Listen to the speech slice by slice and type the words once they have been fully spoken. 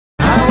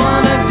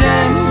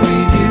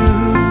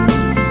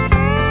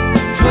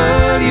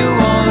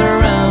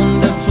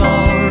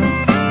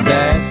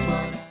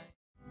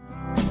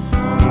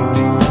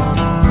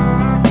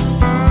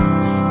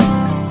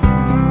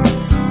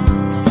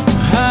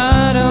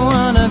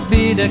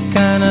the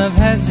kind of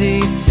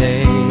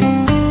hesitate,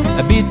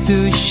 a bit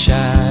too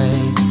shy,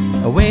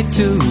 way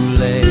too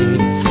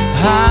late.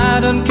 I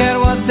don't care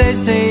what they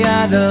say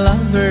other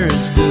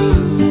lovers do,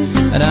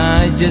 and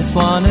I just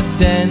wanna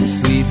dance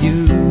with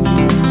you.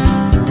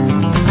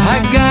 I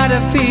got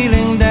a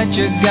feeling that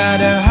you got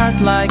a heart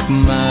like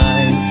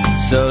mine,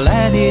 so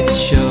let it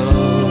show,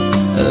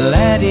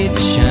 let it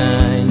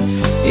shine.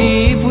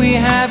 If we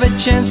have a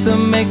chance to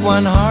make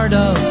one heart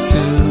of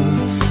two,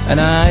 and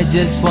I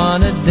just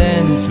wanna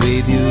dance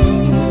with you.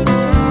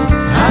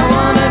 I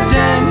wanna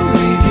dance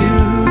with you,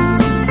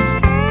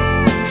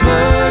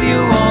 twirl you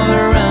all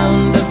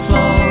around the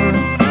floor.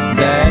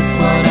 That's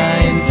what I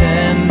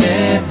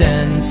intended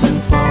dancing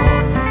for.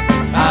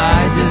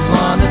 I just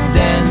wanna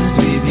dance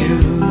with you.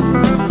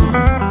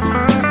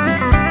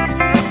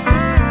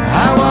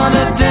 I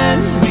wanna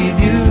dance with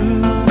you,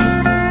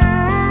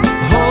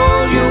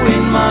 hold you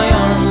in my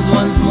arms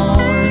once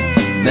more.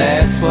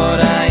 That's what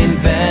I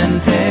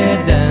invented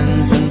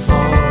dancing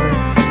for.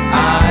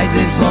 I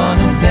just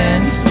wanna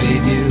dance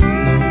with you.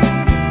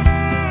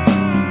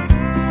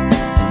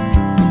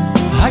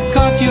 I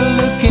caught you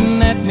looking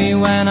at me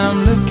when I'm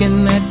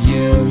looking at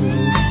you.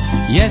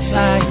 Yes,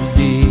 I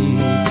did,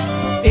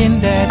 ain't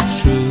that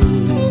true?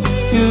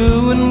 You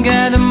wouldn't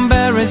get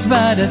embarrassed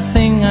by the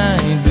thing I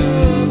do,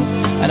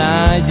 and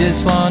I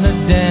just wanna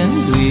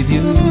dance with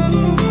you.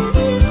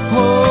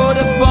 Oh,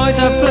 the boys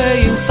are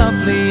playing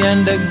softly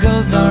and the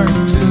girls are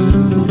too.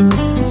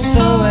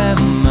 So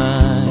am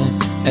I,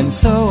 and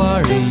so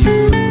are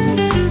you.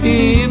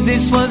 If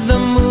this was the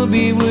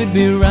movie, we'd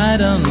be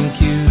right on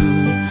cue,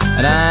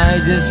 and I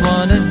just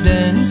wanna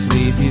dance with you.